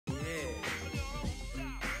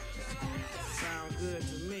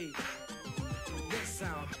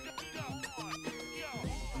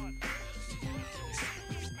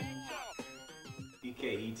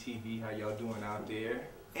TV. How y'all doing out there?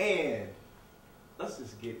 And let's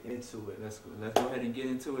just get into it. Let's go ahead and get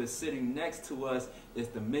into it. Sitting next to us is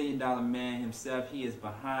the $1 Million Man himself. He is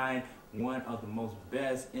behind one of the most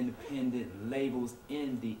best independent labels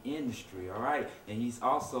in the industry, all right? And he's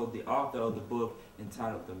also the author of the book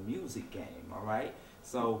entitled The Music Game, all right?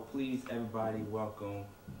 So please, everybody, welcome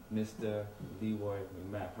Mr.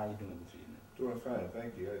 LeoryMcMath. How you doing this evening? Doing fine,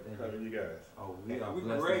 thank you. How are you guys? Oh, we are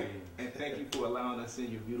blessed. Great. And thank you for allowing us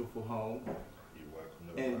in your beautiful home. You're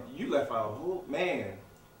welcome. No and problem. You left out a whole, man,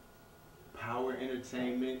 Power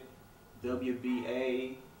Entertainment,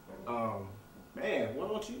 WBA, man, why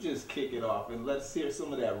don't you just kick it off and let's hear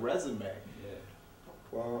some of that resume. Yeah.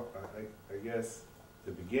 Well, I guess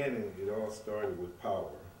the beginning, it all started with Power.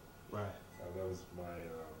 Right. That was my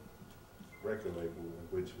record label in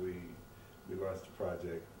which we launched a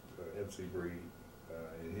project, MC Breed,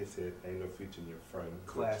 and his hit, Ain't No Future in Your Front.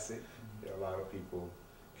 Classic. Which, a lot of people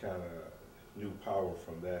kind of knew Power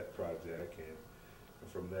from that project,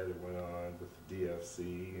 and from that it went on with the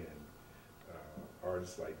DFC and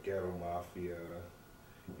artists like Ghetto Mafia,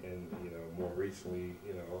 and more recently,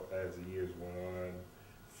 as the years went on,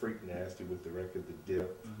 Freak Nasty with the record The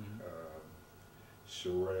Dip,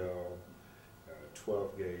 Sherelle,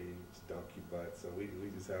 12 Gauge, Donkey Butt. So we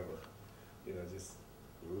just have a just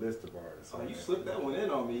a list of artists. Oh, you slipped that one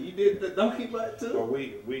in on me. You did the Donkey Butt too? Well,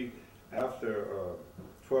 we after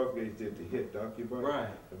 12 Gauge did the hit Donkey Butt, right,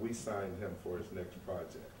 and we signed him for his next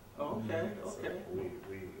project. Oh, okay, so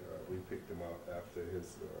we picked him out after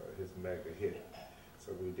his mega hit.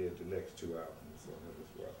 So we did the next two albums on him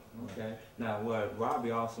as well. Okay. Now, what Robbie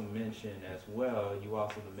also mentioned as well, you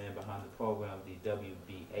also the man behind the program, the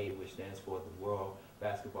WBA, which stands for the World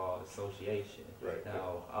Basketball Association. Right.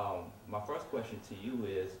 Now, my first question to you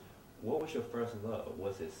is, what was your first love?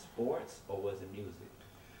 Was it sports or was it music?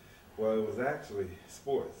 Well, it was actually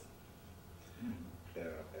sports.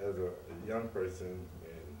 As a young person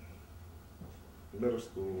in middle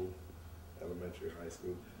school, elementary, high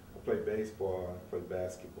school, I played baseball, I played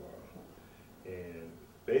basketball. And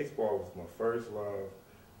baseball was my first love,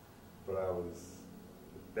 but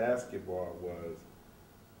basketball was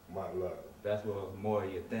my love. Basketball was more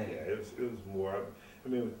your thing. Yeah, it was more. I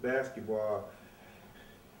mean, with basketball,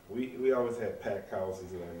 we always had packed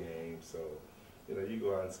houses in our games, so you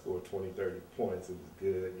go out and score 20, 30 points, it was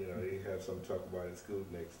good. You have something to talk about in school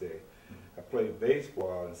the next day. I played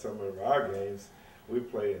baseball in some of our games. We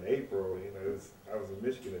played in April. I was in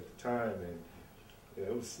Michigan at the time, and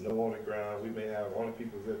it was snow on the ground. We may have only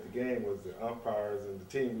people at the game was the umpires and the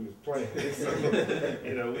team we was playing. So,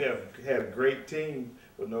 we had a great team,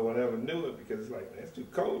 but no one ever knew it because it's like, man, it's too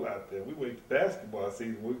cold out there. We wait for basketball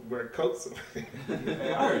season. We wear coats.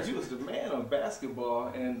 Hey, I heard you was the man on basketball,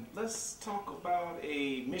 and let's talk about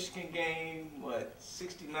a Michigan game. What,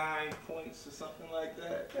 69 points or something like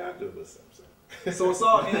that? Yeah, I do a little something. So it's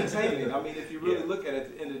all entertainment. I mean, if you really look at it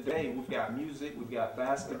at the end of the day, we've got music, we've got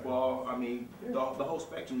basketball. I mean, the whole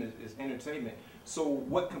spectrum is entertainment. So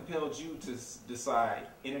what compelled you to decide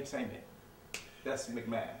entertainment? That's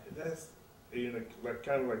McMath. That's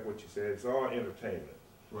kind of like what you said. It's all entertainment.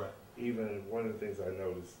 Right. Even one of the things I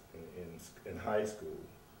noticed in high school,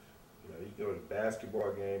 you go to the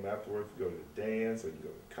basketball game afterwards, you go to the dance, or you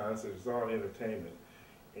go to concerts. It's all entertainment.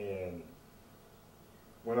 And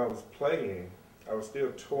when I was playing, I was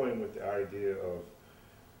still toying with the idea of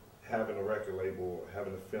having a record label,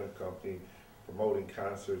 having a film company, promoting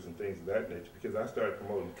concerts and things of that nature, because I started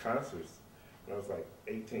promoting concerts when I was like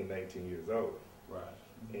 18, 19 years old. Right.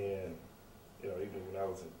 And, even when I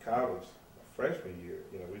was in college, my freshman year,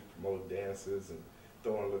 we promoted dances and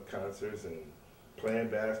throwing little concerts and playing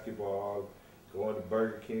basketball, going to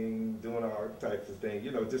Burger King, doing all types of things,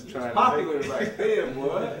 just trying popular to make it. right there,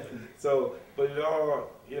 boy. So, but it all,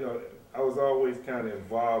 I was always kind of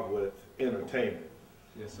involved with entertainment.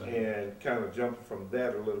 Yes, sir. And kind of jumping from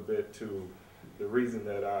that a little bit to the reason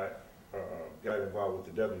that I got involved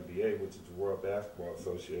with the WBA, which is the World Basketball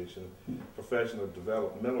Association, professional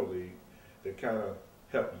developmental league, that kind of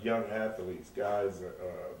help young athletes, guys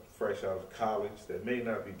fresh out of college that may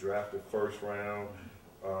not be drafted first round,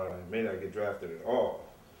 may not get drafted at all.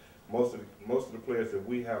 Most of the players that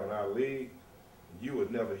we have in our league, you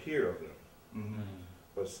would never hear of them. Mm-hmm.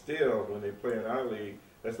 But still, when they play in our league,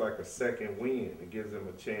 that's like a second win. It gives them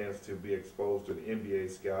a chance to be exposed to the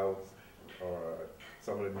NBA scouts or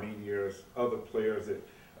some of the media, other players that,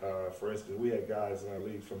 for instance, we had guys in our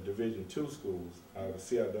league from Division II schools out of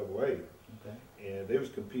the CIAA. Okay. And they was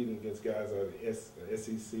competing against guys out of the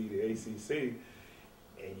SEC, the ACC,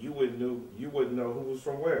 and you wouldn't know who was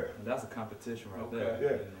from where. And that's a competition right there.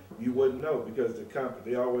 Yeah, you wouldn't know because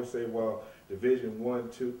they always say, well, Division I,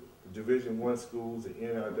 Division I schools, the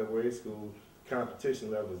NIAA schools,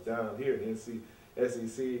 competition level is down here, the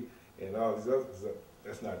SEC, and all these other stuff.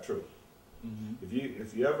 That's not true. If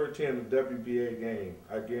you ever attend a WBA game,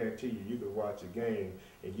 I guarantee you could watch a game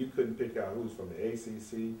and you couldn't pick out who's from the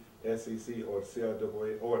ACC, SEC, or the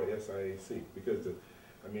CLAA, or the SIAC, because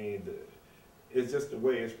it's just the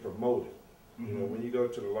way it's promoted. You know, when you go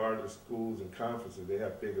to the larger schools and conferences, they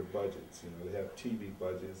have bigger budgets. You know, they have TV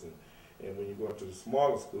budgets, and when you go to the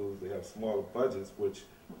smaller schools, they have smaller budgets, which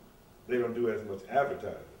they don't do as much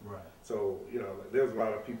advertising. Right. So, you know, there's a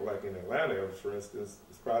lot of people like in Atlanta, for instance,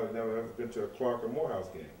 it's probably never ever been to a Clark or Morehouse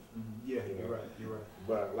game. Yeah, you know? you're right.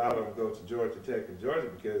 But a lot of them go to Georgia Tech and Georgia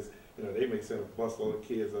because, you know, they may send a busload of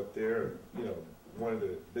kids up there, you know, one of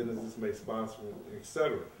the businesses may sponsor them,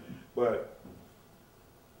 etc. But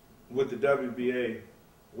with the WBA,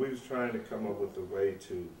 we was trying to come up with a way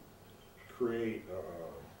to create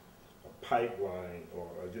a pipeline or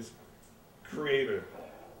just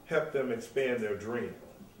help them expand their dream.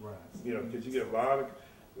 Right. You know, because you get a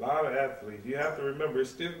lot of athletes. You have to remember, it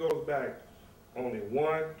still goes back. Only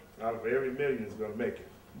one out of every million is going to make it.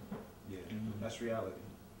 Yeah, that's reality.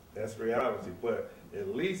 That's reality. But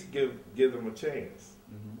at least give them a chance.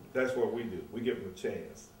 That's what we do. We give them a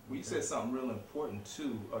chance. Well, you said something real important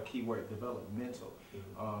too. A key word: developmental.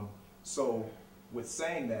 So, with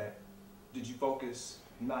saying that, did you focus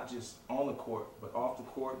not just on the court, but off the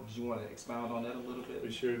court? Did you want to expound on that a little bit?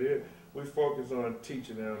 We sure did. We focused on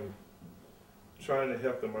teaching them, trying to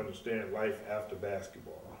help them understand life after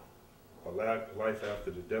basketball, or life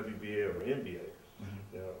after the WBA or NBA.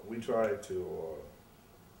 You know, we tried to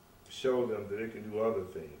show them that they can do other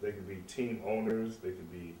things. They can be team owners, they can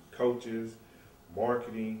be coaches,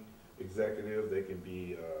 marketing executives, they can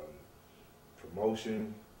be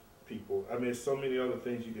promotion people. I mean, there's so many other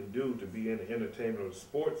things you can do to be in the entertainment or the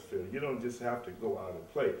sports field. You don't just have to go out and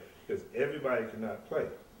play, because everybody cannot play.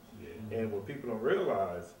 And what people don't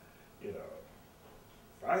realize, you know,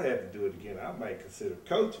 if I had to do it again, I might consider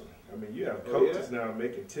coaching. I mean, you have coaches now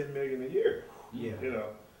making $10 million a year. You know,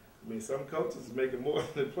 I mean, some coaches are making more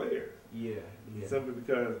than players. Simply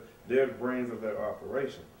because they're the brains of that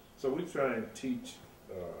operation. So we try and teach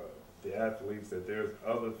the athletes that there's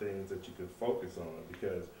other things that you can focus on,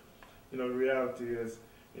 because, you know, the reality is,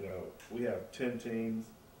 you know, we have 10 teams,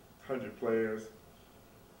 100 players.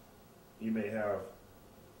 You may have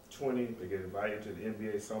 20 that get invited to the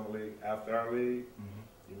NBA Summer League. After our league,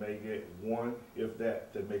 you may get one, if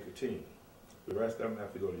that make a team. The rest of them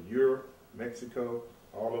have to go to Europe, Mexico,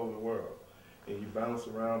 all over the world. And you bounce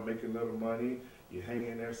around making little money. You hang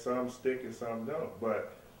in there, some stick and some don't.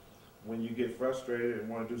 But when you get frustrated and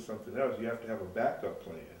want to do something else, you have to have a backup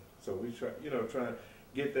plan. So we try to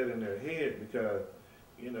get that in their head, because,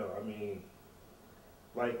 you know, I mean,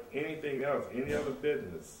 like anything else, any other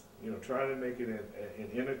business, you know, trying to make it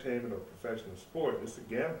in entertainment or professional sport, it's a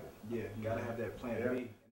gamble. Yeah, you gotta have that plan B.